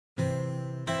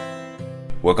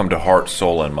Welcome to Heart,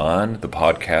 Soul, and Mind, the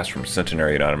podcast from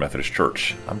Centenary United Methodist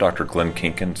Church. I'm Dr. Glenn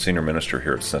Kinkin, Senior Minister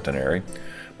here at Centenary.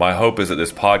 My hope is that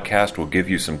this podcast will give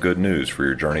you some good news for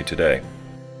your journey today.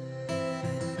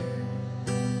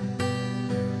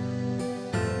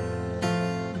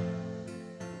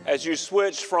 As you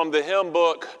switch from the hymn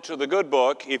book to the good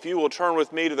book, if you will turn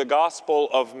with me to the Gospel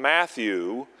of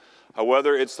Matthew,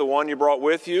 whether it's the one you brought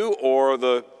with you or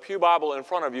the Pew Bible in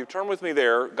front of you, turn with me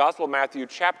there. Gospel of Matthew,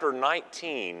 chapter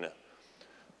 19,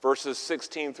 verses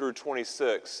 16 through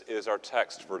 26 is our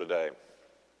text for today.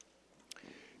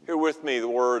 Hear with me the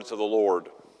words of the Lord.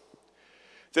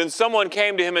 Then someone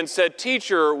came to him and said,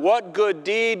 "Teacher, what good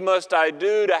deed must I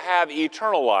do to have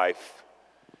eternal life?"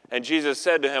 And Jesus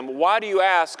said to him, "Why do you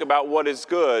ask about what is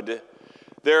good?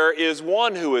 There is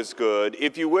one who is good.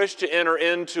 If you wish to enter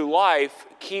into life,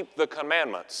 keep the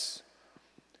commandments."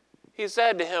 He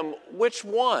said to him, "Which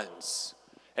ones?"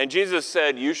 And Jesus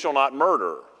said, "You shall not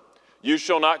murder. You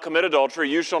shall not commit adultery.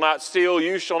 You shall not steal.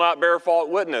 You shall not bear false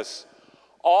witness.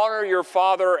 Honor your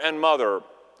father and mother.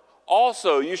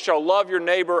 Also, you shall love your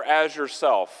neighbor as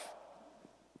yourself."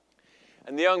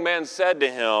 And the young man said to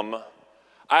him,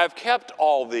 "I have kept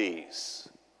all these.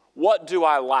 What do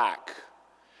I lack?"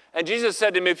 And Jesus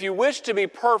said to him, "If you wish to be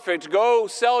perfect, go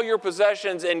sell your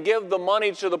possessions and give the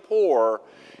money to the poor,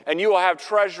 and you will have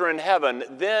treasure in heaven.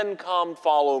 Then come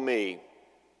follow me."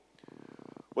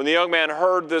 When the young man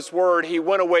heard this word, he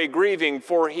went away grieving,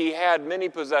 for he had many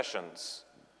possessions.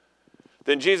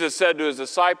 Then Jesus said to his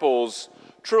disciples,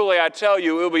 "Truly I tell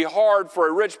you, it will be hard for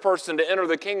a rich person to enter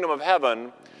the kingdom of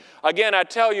heaven. Again, I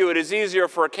tell you, it is easier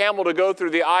for a camel to go through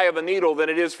the eye of a needle than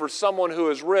it is for someone who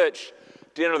is rich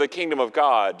to enter the kingdom of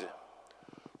God."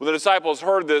 When the disciples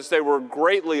heard this, they were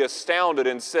greatly astounded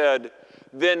and said,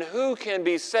 "Then who can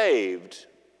be saved?"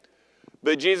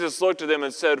 But Jesus looked at them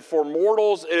and said, "For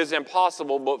mortals it is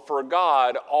impossible, but for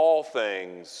God all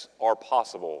things are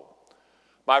possible."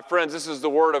 My friends, this is the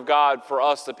word of God for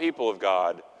us, the people of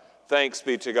God. Thanks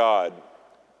be to God.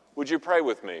 Would you pray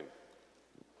with me?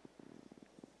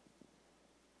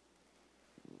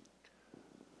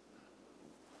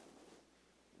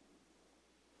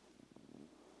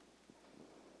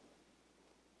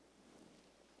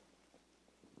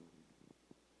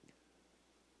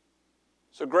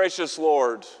 So, gracious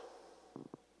Lord,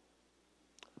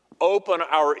 open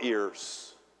our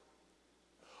ears.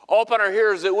 Open our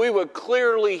ears that we would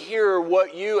clearly hear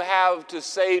what you have to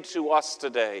say to us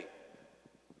today.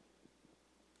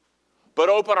 But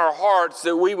open our hearts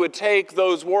that we would take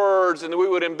those words and that we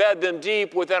would embed them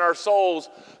deep within our souls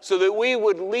so that we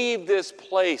would leave this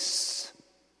place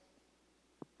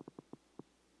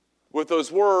with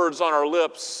those words on our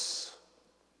lips,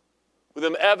 with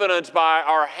them evident by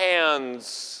our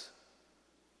hands,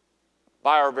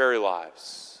 by our very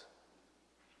lives.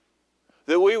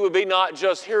 That we would be not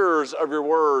just hearers of your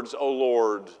words, O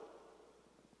Lord,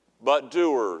 but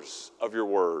doers of your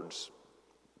words.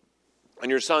 In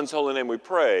your Son's holy name we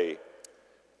pray,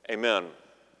 amen.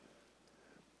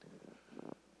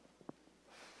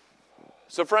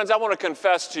 So friends, I want to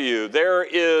confess to you, there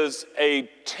is a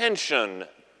tension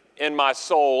in my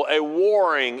soul, a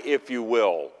warring, if you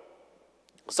will.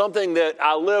 Something that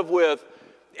I live with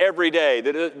every day,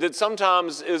 that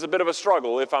sometimes is a bit of a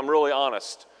struggle, if I'm really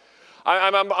honest.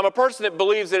 I'm a person that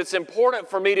believes that it's important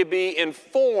for me to be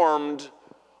informed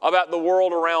about the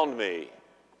world around me.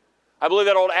 I believe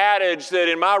that old adage that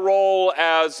in my role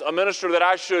as a minister that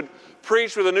I should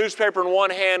preach with a newspaper in one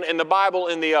hand and the Bible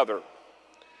in the other.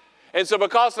 And so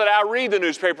because of that, I read the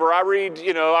newspaper. I read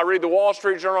the Wall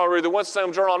Street Journal. I read the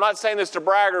Winston-Salem Journal. I'm not saying this to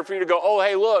brag or for you to go, "Oh,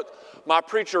 hey, look, my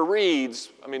preacher reads."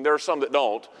 I mean, there are some that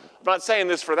don't. I'm not saying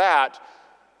this for that.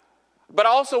 But I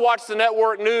also watch the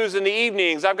network news in the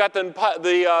evenings. I've got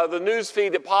the news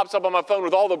feed that pops up on my phone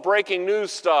with all the breaking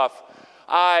news stuff.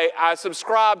 I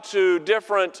subscribe to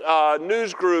different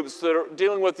news groups that are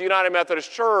dealing with the United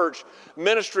Methodist Church,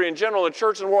 ministry in general, the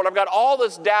church in the world. I've got all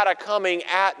this data coming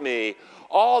at me,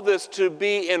 all this to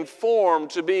be informed,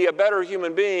 to be a better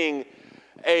human being,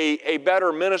 a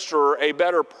better minister, a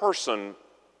better person.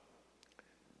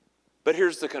 But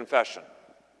here's the confession.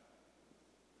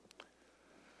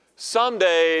 Some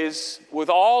days, with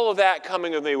all of that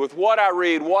coming of me, with what I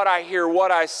read, what I hear,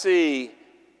 what I see,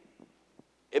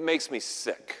 it makes me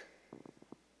sick.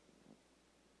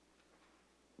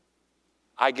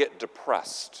 I get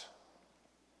depressed.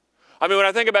 I mean, when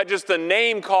I think about just the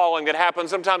name calling that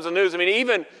happens sometimes in the news, I mean,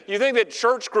 even you think that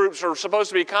church groups are supposed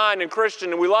to be kind and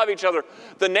Christian and we love each other.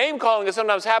 The name calling that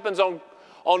sometimes happens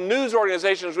on news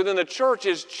organizations within the church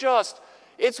is just,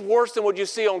 it's worse than what you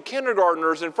see on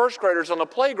kindergartners and first graders on the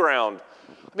playground.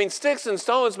 I mean, sticks and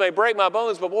stones may break my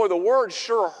bones, but boy, the word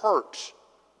sure hurt.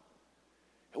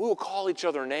 And we will call each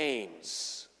other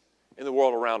names in the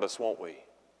world around us, won't we?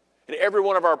 In every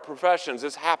one of our professions,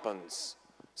 this happens,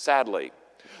 sadly.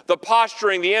 The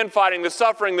posturing, the infighting, the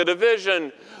suffering, the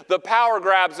division, the power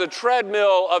grabs, the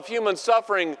treadmill of human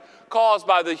suffering caused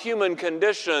by the human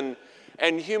condition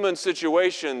and human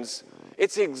situations,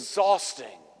 it's exhausting.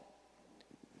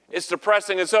 It's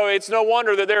depressing, and so it's no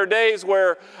wonder that there are days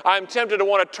where I'm tempted to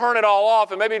want to turn it all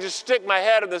off and maybe just stick my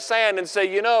head in the sand and say,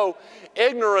 you know,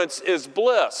 ignorance is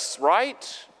bliss,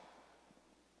 right?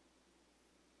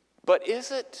 But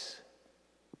is it?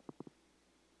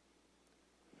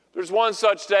 There's one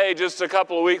such day just a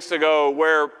couple of weeks ago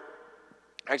where,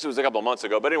 actually it was a couple of months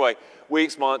ago, but anyway,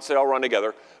 weeks, months, they all run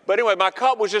together. But anyway, my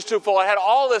cup was just too full. I had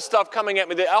all this stuff coming at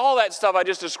me, all that stuff I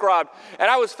just described, and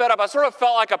I was fed up. I sort of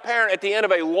felt like a parent at the end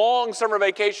of a long summer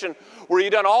vacation where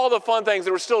you'd done all the fun things.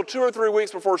 There were still 2 or 3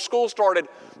 weeks before school started,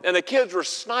 and the kids were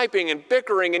sniping and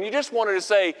bickering, and you just wanted to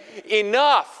say,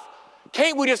 enough.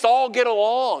 Can't we just all get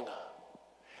along?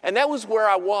 And that was where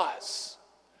I was.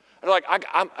 I was like,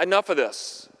 I'm enough of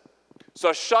this. So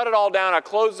I shut it all down. I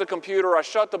closed the computer. I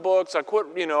shut the books. I quit,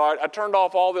 I turned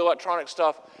off all the electronic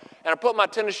stuff. And I put my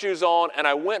tennis shoes on and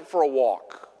I went for a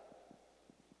walk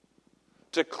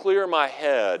to clear my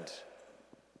head,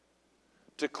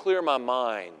 to clear my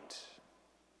mind,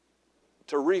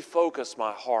 to refocus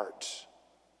my heart.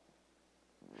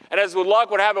 And as with luck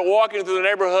would have it, walking through the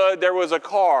neighborhood, there was a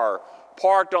car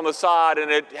parked on the side and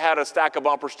it had a stack of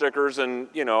bumper stickers. And,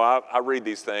 I read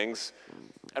these things.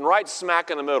 And right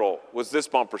smack in the middle was this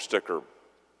bumper sticker.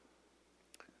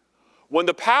 When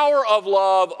the power of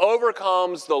love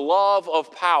overcomes the love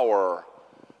of power,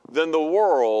 then the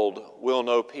world will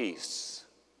know peace.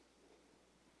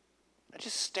 I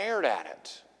just stared at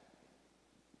it.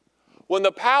 When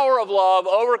the power of love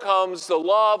overcomes the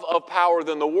love of power,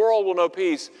 then the world will know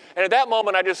peace. And at that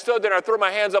moment, I just stood there and I threw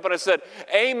my hands up and I said,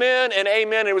 amen and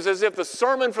amen. It was as if the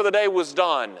sermon for the day was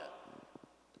done.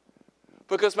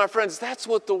 Because, my friends, that's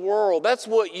what that's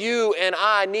what you and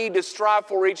I need to strive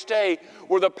for each day,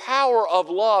 where the power of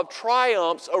love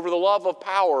triumphs over the love of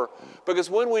power. Because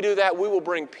when we do that, we will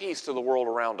bring peace to the world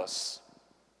around us.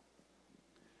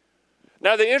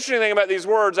 Now, the interesting thing about these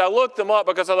words, I looked them up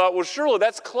because I thought, well, surely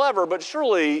that's clever, but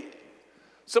surely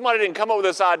somebody didn't come up with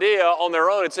this idea on their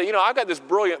own and say, I've got this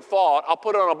brilliant thought, I'll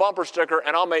put it on a bumper sticker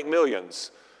and I'll make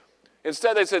millions.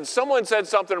 Instead, they said, someone said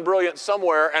something brilliant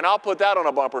somewhere, and I'll put that on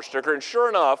a bumper sticker. And sure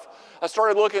enough, I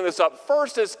started looking this up.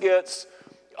 First, this gets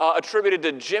attributed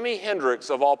to Jimi Hendrix,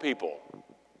 of all people.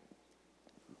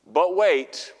 But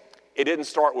wait, it didn't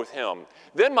start with him.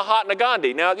 Then Mahatma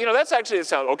Gandhi. Now, that's actually, it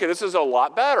sounds, okay, this is a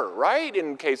lot better, right?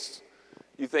 In case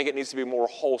you think it needs to be more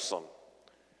wholesome.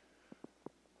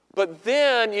 But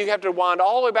then you have to wind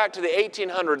all the way back to the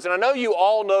 1800s. And I know you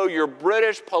all know your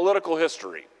British political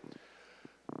history.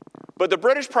 But the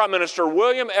British Prime Minister,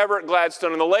 William Everett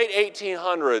Gladstone, in the late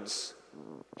 1800s,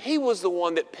 he was the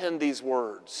one that penned these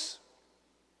words.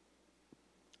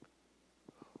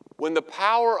 When the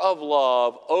power of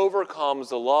love overcomes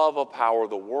the love of power,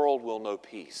 the world will know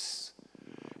peace.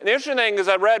 And the interesting thing is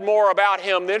I read more about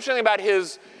him. The interesting thing about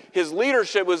his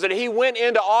leadership was that he went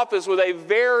into office with a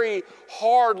very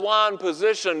hard-line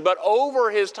position, but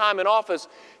over his time in office,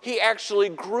 he actually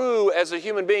grew as a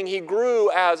human being. He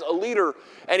grew as a leader,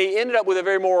 and he ended up with a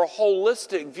very more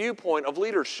holistic viewpoint of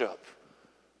leadership,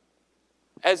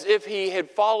 as if he had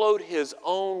followed his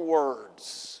own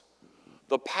words.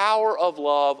 The power of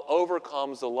love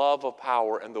overcomes the love of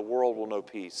power, and the world will know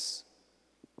peace.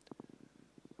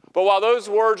 But while those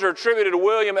words are attributed to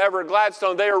William Everett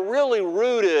Gladstone, they are really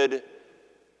rooted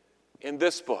in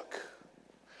this book.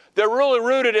 They're really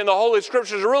rooted in the Holy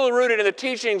Scriptures. They're really rooted in the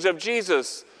teachings of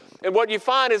Jesus. And what you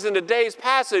find is in today's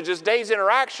passage, today's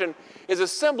interaction, is a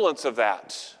semblance of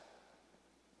that.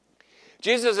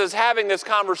 Jesus is having this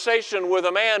conversation with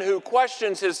a man who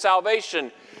questions his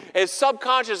salvation. His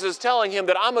subconscious is telling him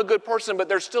that I'm a good person, but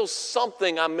there's still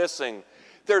something I'm missing.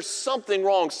 There's something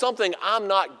wrong, something I'm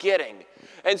not getting.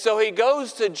 And so he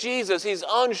goes to Jesus. He's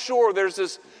unsure. There's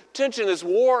this tension, this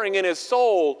warring in his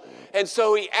soul. And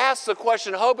so he asks the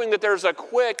question, hoping that there's a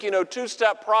quick,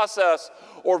 two-step process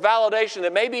or validation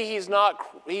that maybe he's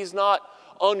not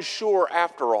unsure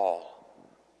after all.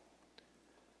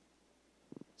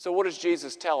 So what does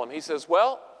Jesus tell him? He says,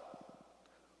 well,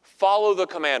 follow the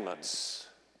commandments.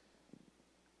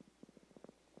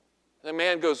 The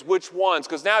man goes, which ones?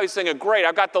 Because now he's thinking, great,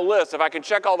 I've got the list. If I can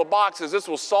check all the boxes, this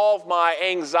will solve my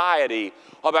anxiety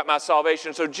about my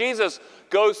salvation. So Jesus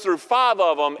goes through 5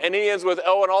 of them, and he ends with,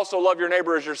 and also love your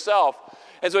neighbor as yourself.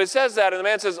 And so he says that, and the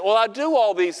man says, well, I do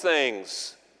all these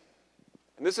things.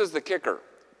 And this is the kicker.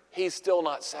 He's still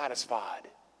not satisfied.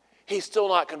 He's still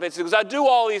not convinced. He goes, I do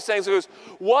all these things. He goes,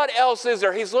 what else is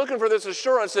there? He's looking for this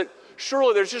assurance that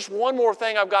surely there's just one more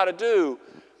thing I've got to do.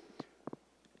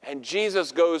 And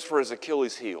Jesus goes for his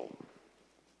Achilles heel.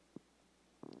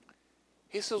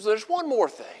 He says, there's one more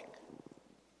thing.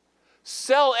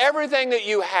 Sell everything that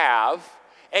you have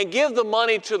and give the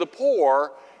money to the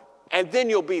poor, and then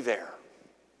you'll be there.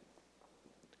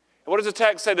 And what does the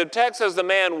text say? The text says the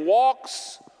man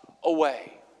walks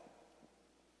away.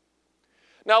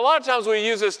 Now, a lot of times we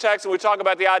use this text and we talk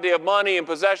about the idea of money and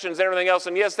possessions and everything else,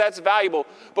 and yes, that's valuable.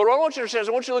 But what I want you to understand is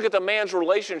I want you to look at the man's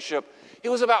relationship. It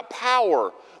was about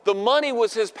power. The money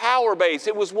was his power base.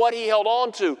 It was what he held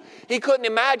on to. He couldn't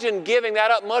imagine giving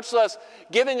that up, much less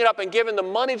giving it up and giving the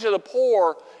money to the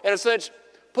poor, in a sense,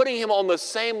 putting him on the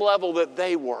same level that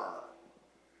they were.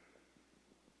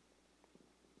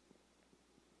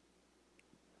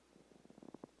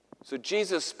 So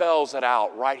Jesus spells it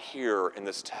out right here in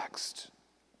this text.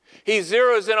 He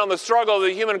zeroes in on the struggle of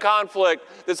the human conflict,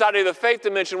 this idea of the faith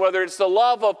dimension, whether it's the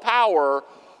love of power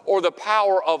or the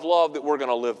power of love that we're going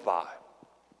to live by.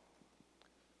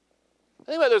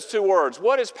 Think about those two words.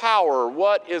 What is power?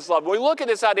 What is love? When we look at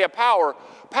this idea of power,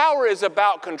 power is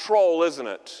about control, isn't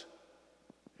it?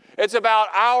 It's about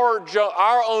our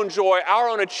own joy, our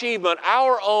own achievement,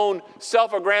 our own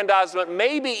self-aggrandizement,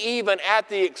 maybe even at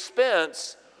the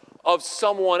expense of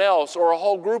someone else or a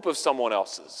whole group of someone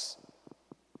else's.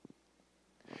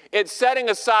 It's setting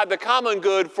aside the common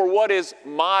good for what is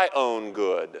my own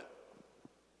good.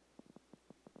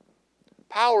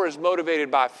 Power is motivated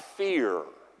by fear,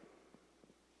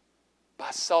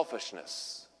 by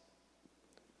selfishness.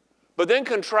 But then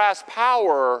contrast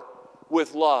power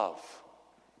with love.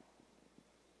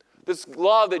 This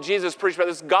love that Jesus preached about,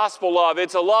 this gospel love,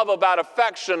 it's a love about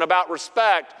affection, about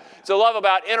respect. It's a love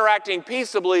about interacting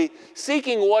peaceably,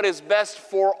 seeking what is best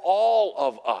for all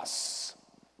of us,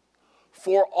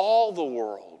 for all the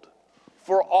world,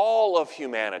 for all of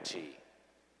humanity,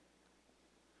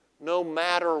 no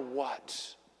matter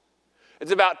what.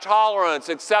 It's about tolerance,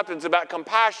 acceptance, about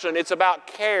compassion. It's about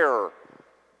care.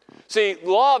 See,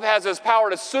 love has this power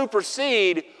to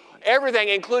supersede everything,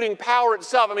 including power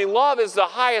itself. I mean, love is the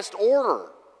highest order.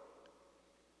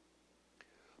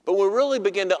 But we really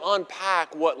begin to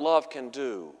unpack what love can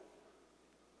do.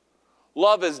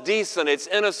 Love is decent, it's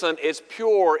innocent, it's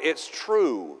pure, it's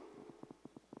true.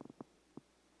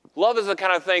 Love is the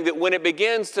kind of thing that when it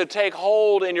begins to take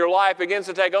hold in your life, begins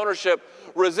to take ownership,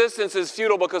 resistance is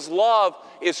futile because love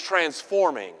is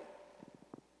transforming.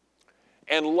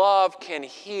 And love can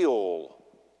heal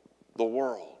the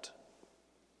world.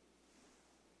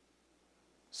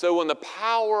 So when the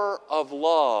power of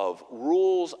love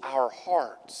rules our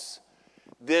hearts,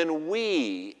 then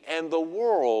we and the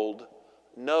world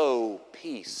know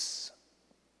peace.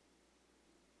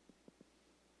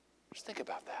 Just think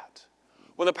about that.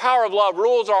 When the power of love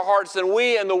rules our hearts, then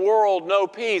we and the world know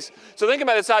peace. So think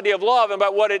about this idea of love and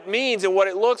about what it means and what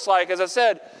it looks like. As I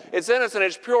said, it's innocent,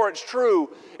 it's pure, it's true.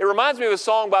 It reminds me of a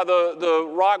song by the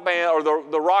rock band or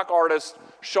the rock artist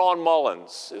Sean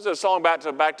Mullins. It was a song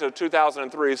back to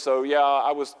 2003, so yeah,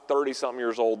 I was 30-something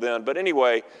years old then. But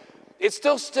anyway, it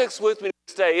still sticks with me to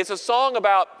this day. It's a song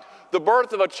about the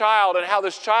birth of a child and how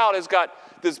this child has got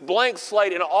this blank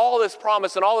slate and all this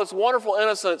promise and all this wonderful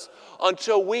innocence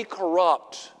until we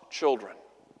corrupt children.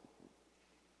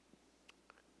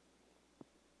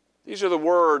 These are the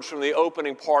words from the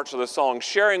opening parts of the song.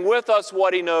 Sharing with us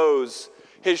what he knows,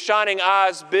 his shining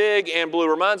eyes big and blue.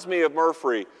 Reminds me of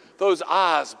Murphy. Those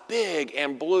eyes big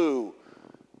and blue.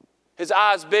 His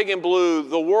eyes big and blue.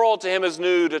 The world to him is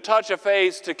new. To touch a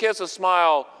face, to kiss a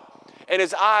smile. And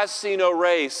his eyes see no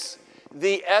race.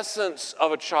 The essence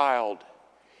of a child.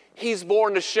 He's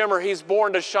born to shimmer. He's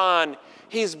born to shine.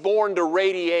 He's born to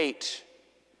radiate.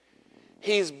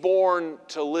 He's born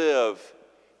to live.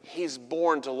 He's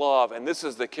born to love. And this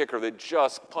is the kicker that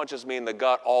just punches me in the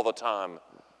gut all the time.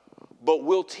 But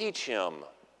we'll teach him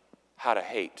how to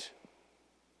hate.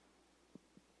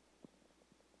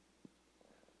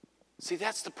 See,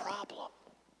 that's the problem.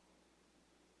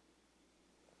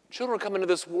 Children come into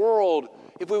this world,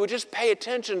 if we would just pay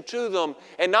attention to them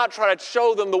and not try to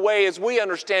show them the way as we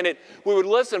understand it, we would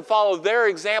listen, follow their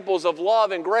examples of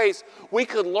love and grace, we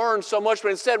could learn so much.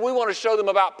 But instead, we want to show them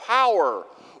about power,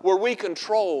 where we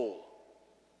control.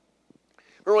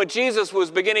 Remember when Jesus was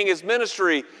beginning his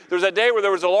ministry, there was a day where there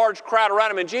was a large crowd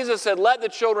around him, and Jesus said, "Let the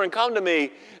children come to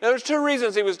me." Now, there's two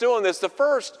reasons he was doing this. The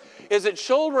first is that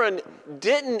children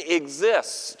didn't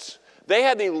exist. They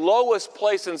had the lowest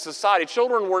place in society.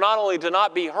 Children were not only to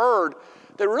not be heard,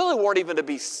 they really weren't even to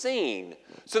be seen.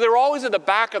 So they were always at the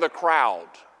back of the crowd.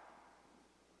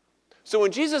 So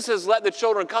when Jesus says, let the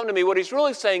children come to me, what he's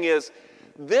really saying is,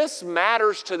 this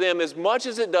matters to them as much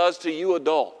as it does to you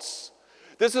adults.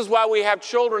 This is why we have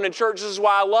children in church. This is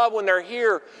why I love when they're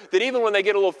here, that even when they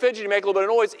get a little fidgety, make a little bit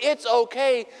of noise, it's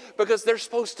okay because they're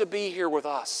supposed to be here with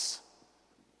us.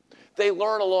 They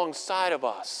learn alongside of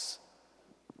us.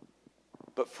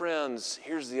 But friends,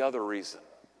 here's the other reason.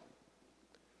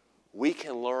 We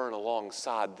can learn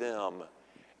alongside them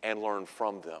and learn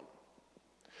from them.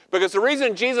 Because the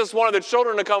reason Jesus wanted the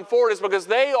children to come forward is because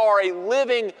they are a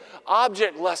living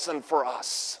object lesson for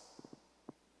us.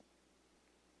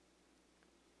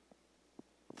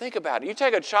 Think about it. You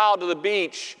take a child to the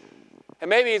beach,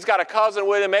 and maybe he's got a cousin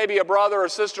with him, maybe a brother or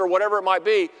sister, whatever it might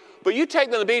be, but you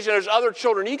take them to the beach and there's other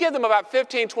children. You give them about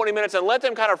 15, 20 minutes and let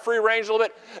them kind of free range a little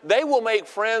bit. They will make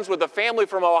friends with a family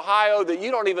from Ohio that you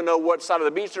don't even know what side of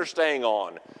the beach they're staying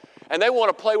on. And they want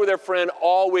to play with their friend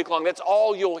all week long. That's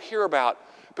all you'll hear about.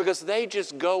 Because they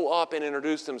just go up and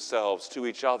introduce themselves to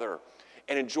each other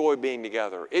and enjoy being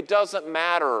together. It doesn't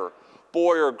matter,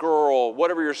 boy or girl,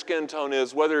 whatever your skin tone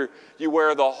is, whether you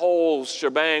wear the whole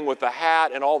shebang with the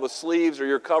hat and all the sleeves, or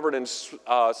you're covered in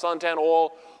suntan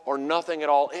oil or nothing at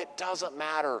all. It doesn't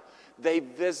matter. They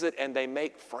visit and they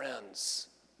make friends.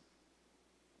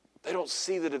 They don't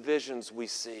see the divisions we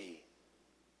see.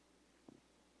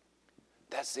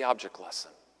 That's the object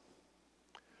lesson.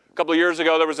 A couple of years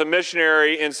ago, there was a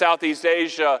missionary in Southeast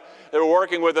Asia. They were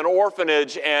working with an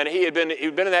orphanage, and he'd been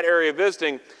in that area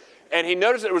visiting, and he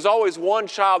noticed that there was always one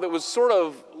child that was sort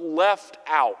of left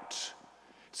out.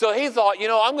 So he thought,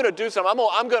 I'm going to do something.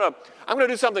 I'm going to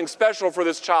do something special for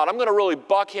this child. I'm going to really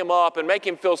buck him up and make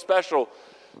him feel special.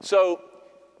 So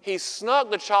he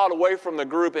snuck the child away from the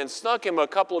group and snuck him a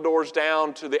couple of doors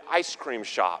down to the ice cream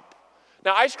shop.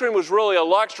 Now, ice cream was really a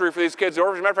luxury for these kids. As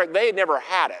a matter of fact, they had never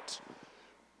had it.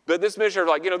 But this missionary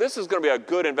was like, this is going to be a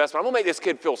good investment. I'm going to make this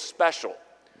kid feel special.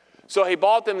 So he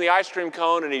bought them the ice cream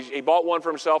cone, and he bought one for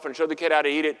himself and showed the kid how to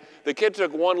eat it. The kid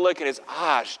took one lick, and his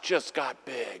eyes just got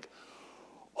big.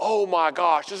 Oh, my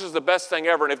gosh, this is the best thing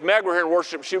ever. And if Meg were here in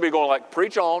worship, she'd be going like,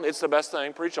 preach on. It's the best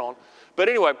thing. Preach on. But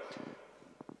anyway,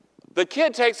 the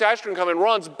kid takes the ice cream cone and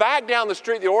runs back down the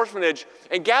street, the orphanage,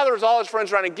 and gathers all his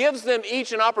friends around and gives them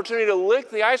each an opportunity to lick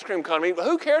the ice cream cone. I mean,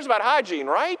 who cares about hygiene,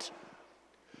 right?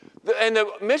 And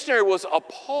the missionary was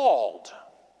appalled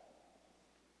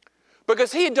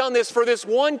because he had done this for this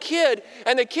one kid,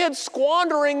 and the kid's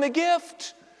squandering the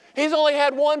gift. He's only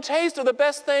had one taste of the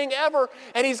best thing ever,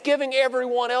 and he's giving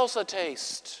everyone else a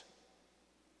taste.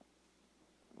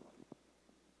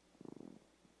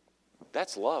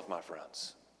 That's love, my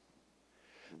friends.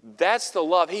 That's the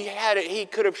love. He had it. He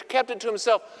could have kept it to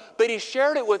himself, but he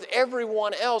shared it with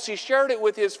everyone else. He shared it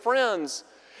with his friends.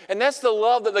 And that's the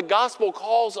love that the gospel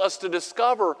calls us to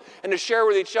discover and to share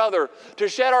with each other, to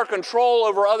shed our control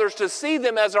over others, to see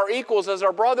them as our equals, as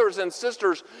our brothers and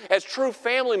sisters, as true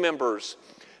family members,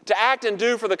 to act and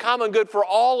do for the common good for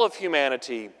all of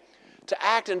humanity, to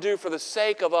act and do for the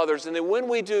sake of others. And then when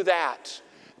we do that,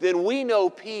 then we know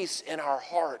peace in our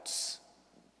hearts.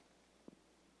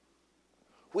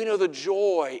 We know the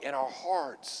joy in our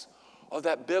hearts of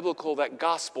that biblical, that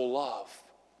gospel love.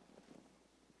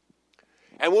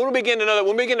 And when we begin to know that,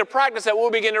 when we begin to practice that,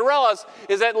 what we begin to realize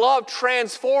is that love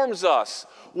transforms us.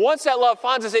 Once that love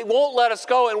finds us, it won't let us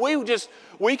go, and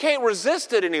we can't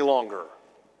resist it any longer.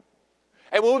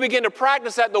 And when we begin to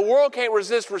practice that, the world can't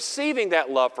resist receiving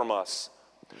that love from us.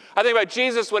 I think about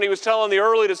Jesus when he was telling the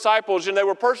early disciples, they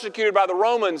were persecuted by the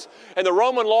Romans, and the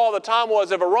Roman law of the time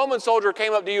was if a Roman soldier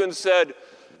came up to you and said,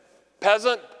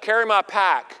 "Peasant, carry my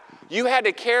pack," you had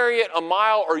to carry it a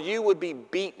mile or you would be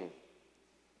beaten.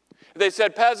 If they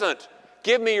said, "Peasant,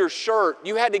 give me your shirt,"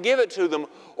 you had to give it to them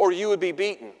or you would be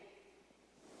beaten.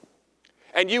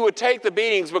 And you would take the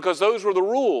beatings because those were the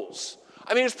rules.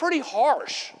 I mean, it's pretty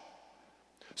harsh.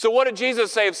 So what did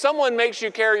Jesus say? If someone makes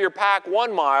you carry your pack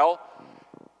 1 mile,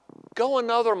 go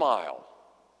another mile.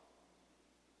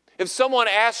 If someone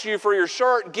asks you for your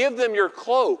shirt, give them your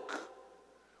cloak.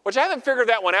 Which I haven't figured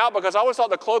that one out because I always thought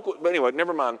the cloak would, but anyway,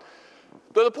 never mind.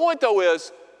 But the point though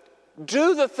is,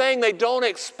 do the thing they don't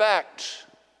expect.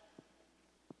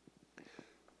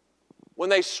 When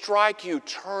they strike you,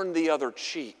 turn the other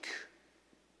cheek.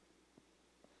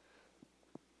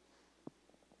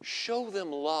 Show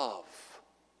them love.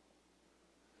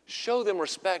 Show them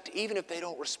respect even if they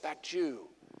don't respect you.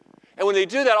 And when they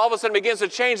do that, all of a sudden it begins to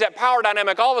change that power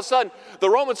dynamic. All of a sudden, the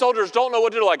Roman soldiers don't know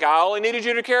what to do. Like, I only needed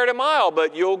you to carry it a mile,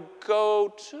 but you'll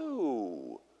go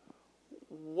 2.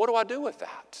 What do I do with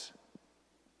that?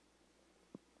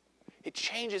 It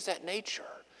changes that nature.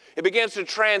 It begins to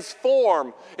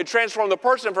transform. It transforms the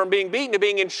person from being beaten to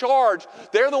being in charge.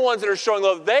 They're the ones that are showing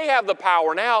love. They have the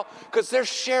power now because they're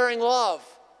sharing love.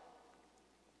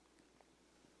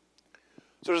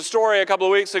 So there's a story a couple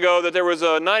of weeks ago that there was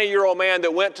a 90-year-old man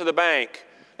that went to the bank.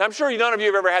 Now, I'm sure none of you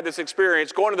have ever had this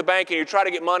experience, going to the bank and you try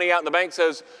to get money out and the bank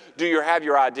says, do you have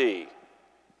your ID?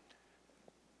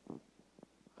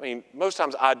 I mean, most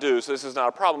times I do, so this is not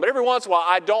a problem. But every once in a while,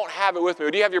 I don't have it with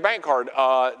me. Do you have your bank card?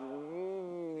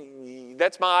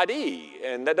 That's my ID,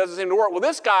 and that doesn't seem to work. Well,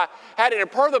 this guy had it,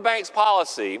 and per the bank's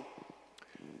policy,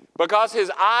 because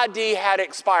his ID had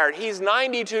expired. He's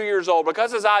 92 years old.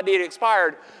 Because his ID had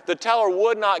expired, the teller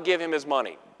would not give him his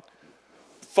money.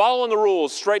 Following the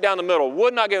rules, straight down the middle,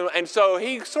 would not give him. And so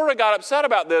he sort of got upset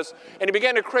about this, and he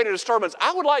began to create a disturbance.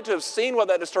 I would like to have seen what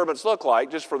that disturbance looked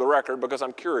like, just for the record, because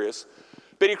I'm curious.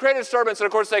 But he created a disturbance, and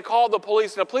of course they called the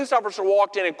police, and a police officer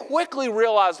walked in and quickly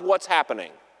realized what's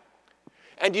happening.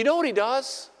 And do you know what he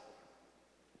does?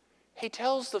 He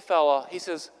tells the fella, he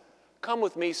says, "Come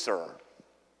with me, sir."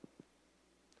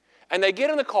 And they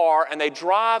get in the car and they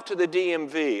drive to the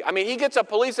DMV. I mean, he gets a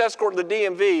police escort to the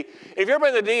DMV. If you've ever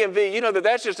been to the DMV, you know that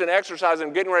that's just an exercise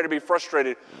in getting ready to be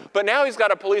frustrated. But now he's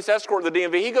got a police escort to the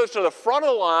DMV. He goes to the front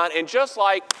of the line, and just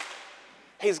like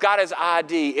he's got his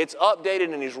ID, it's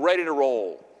updated and he's ready to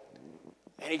roll.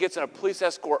 And he gets in a police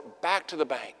escort back to the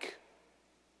bank.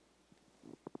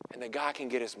 And the guy can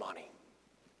get his money.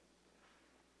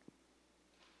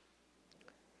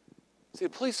 See, the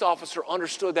police officer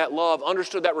understood that love,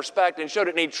 understood that respect, and showed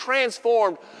it. And he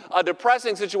transformed a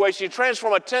depressing situation. He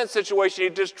transformed a tense situation. He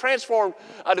just transformed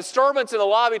a disturbance in the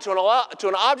lobby to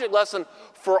an object lesson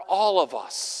for all of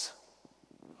us.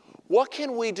 What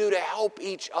can we do to help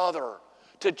each other,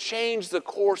 to change the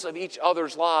course of each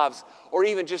other's lives, or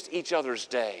even just each other's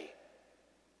day?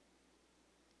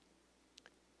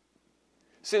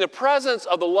 See, in the presence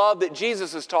of the love that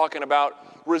Jesus is talking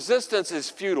about, resistance is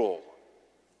futile.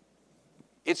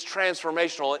 It's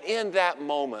transformational. And in that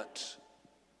moment,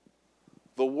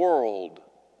 the world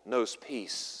knows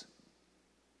peace.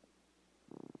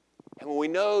 And when we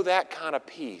know that kind of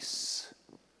peace,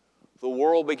 the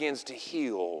world begins to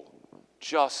heal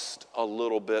just a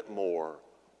little bit more,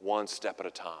 one step at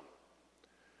a time.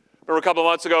 Remember a couple of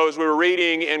months ago as we were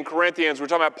reading in Corinthians, we were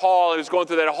talking about Paul, and he was going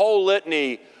through that whole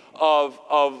litany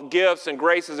of gifts and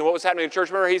graces and what was happening in the church.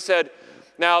 Remember, he said,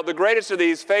 now the greatest of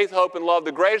these, faith, hope, and love,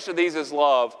 the greatest of these is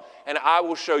love, and I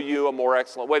will show you a more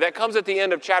excellent way. That comes at the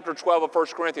end of chapter 12 of 1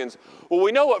 Corinthians. Well,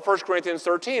 we know what 1 Corinthians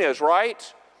 13 is,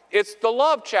 right? It's the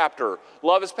love chapter.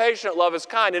 Love is patient, love is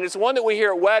kind. And it's one that we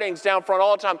hear at weddings down front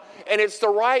all the time. And it's the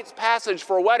right passage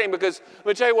for a wedding because, let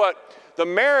me tell you what, the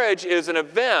marriage is an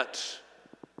event.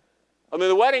 I mean,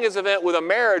 the wedding is an event with a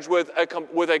marriage with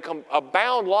a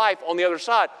bound life on the other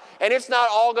side. And it's not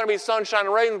all going to be sunshine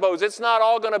and rainbows. It's not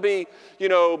all going to be,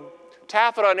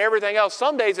 taffeta and everything else.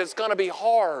 Some days it's going to be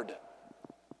hard.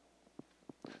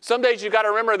 Some days you've got to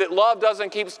remember that love doesn't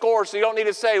keep score, so you don't need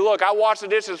to say, look, I washed the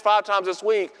dishes 5 times this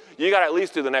week. You got to at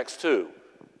least do the next 2.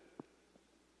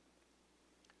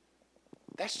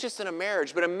 That's just in a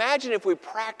marriage. But imagine if we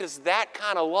practice that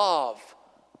kind of love.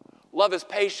 Love is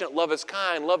patient, love is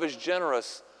kind, love is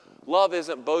generous, love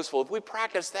isn't boastful. If we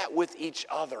practice that with each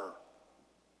other,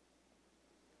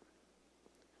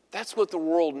 that's what the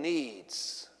world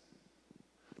needs.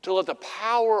 To let the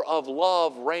power of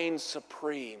love reign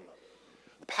supreme.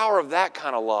 The power of that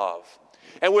kind of love.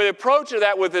 And we approach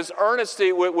that with this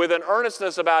earnesty, with an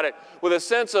earnestness about it, with a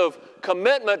sense of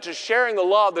commitment to sharing the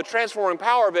love, the transforming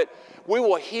power of it, we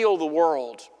will heal the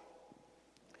world.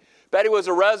 Betty was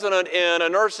a resident in a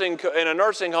nursing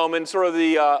home in sort of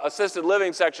the assisted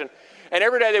living section. And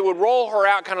every day they would roll her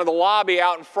out kind of the lobby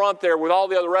out in front there with all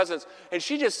the other residents. And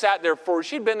she just sat there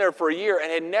she'd been there for a year and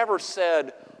had never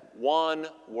said one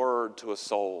word to a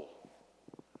soul.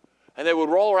 And they would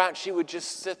roll her out and she would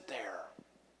just sit there.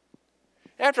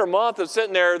 After a month of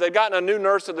sitting there, they'd gotten a new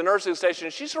nurse at the nursing station.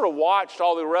 And she sort of watched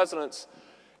all the residents.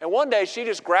 And one day she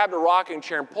just grabbed a rocking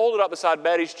chair and pulled it up beside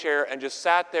Betty's chair and just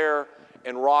sat there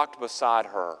and rocked beside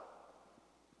her.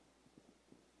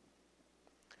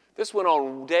 This went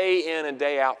on day in and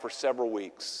day out for several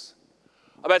weeks.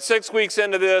 About 6 weeks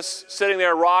into this, sitting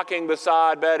there rocking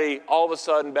beside Betty, all of a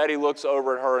sudden Betty looks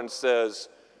over at her and says,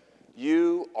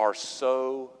 "You are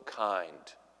so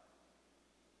kind."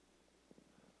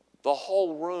 The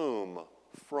whole room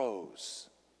froze.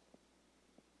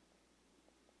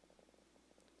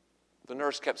 The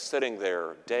nurse kept sitting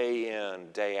there day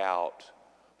in, day out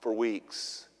for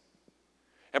weeks.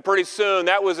 And pretty soon,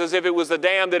 that was as if it was the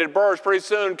dam that had burst. Pretty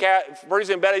soon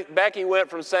Becky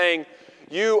went from saying,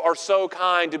 You are so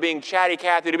kind, to being chatty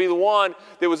Cathy, to be the one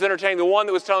that was entertaining, the one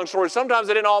that was telling stories. Sometimes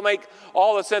they didn't all make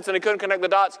all the sense and they couldn't connect the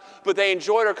dots, but they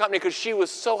enjoyed her company because she was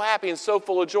so happy and so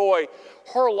full of joy.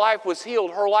 Her life was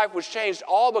healed. Her life was changed,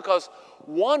 all because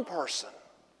one person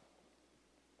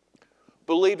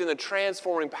believed in the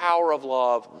transforming power of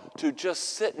love to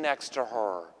just sit next to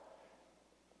her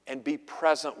and be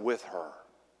present with her.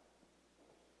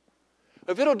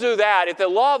 If it'll do that, if the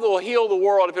love will heal the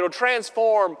world, if it'll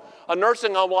transform a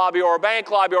nursing home lobby or a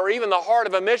bank lobby or even the heart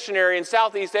of a missionary in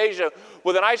Southeast Asia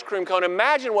with an ice cream cone,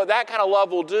 imagine what that kind of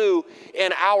love will do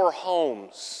in our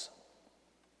homes,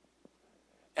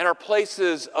 in our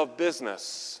places of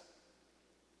business,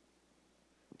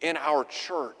 in our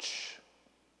church,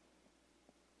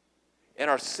 in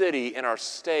our city, in our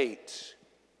state,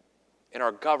 in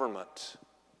our government,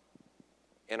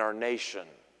 in our nation,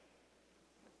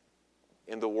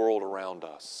 in the world around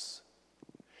us.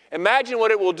 Imagine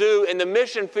what it will do in the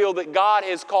mission field that God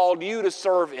has called you to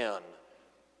serve in.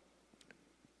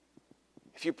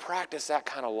 If you practice that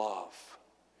kind of love,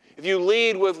 if you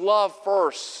lead with love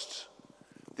first,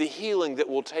 the healing that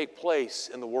will take place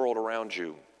in the world around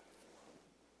you.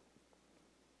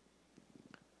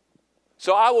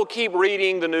 So I will keep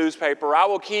reading the newspaper. I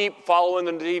will keep following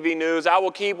the TV news. I will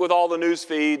keep with all the news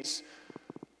feeds,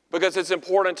 because it's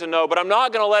important to know. But I'm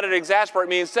not going to let it exasperate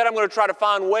me. Instead, I'm going to try to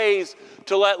find ways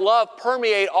to let love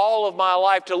permeate all of my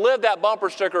life, to live that bumper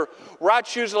sticker where I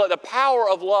choose to let the power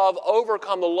of love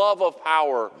overcome the love of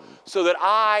power so that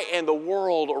I and the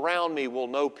world around me will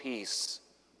know peace.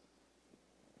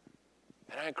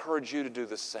 And I encourage you to do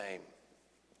the same.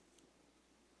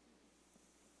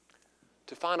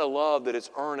 To find a love that is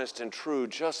earnest and true,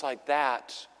 just like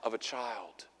that of a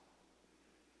child.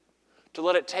 To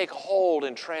let it take hold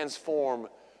and transform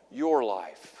your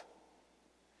life,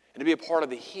 and to be a part of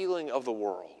the healing of the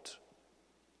world.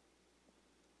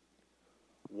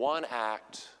 One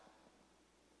act,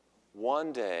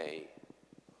 one day,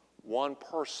 one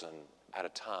person at a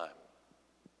time.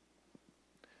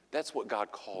 That's what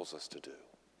God calls us to do.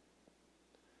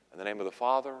 In the name of the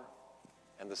Father,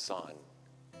 and the Son,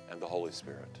 and the Holy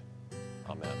Spirit.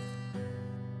 Amen.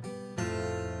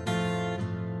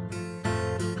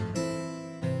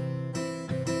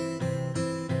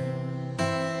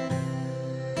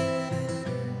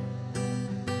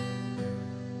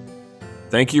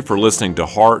 Thank you for listening to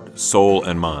Heart, Soul,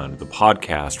 and Mind, the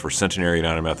podcast for Centenary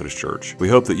United Methodist Church. We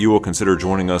hope that you will consider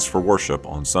joining us for worship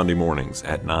on Sunday mornings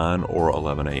at 9 or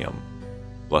 11 a.m.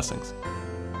 Blessings.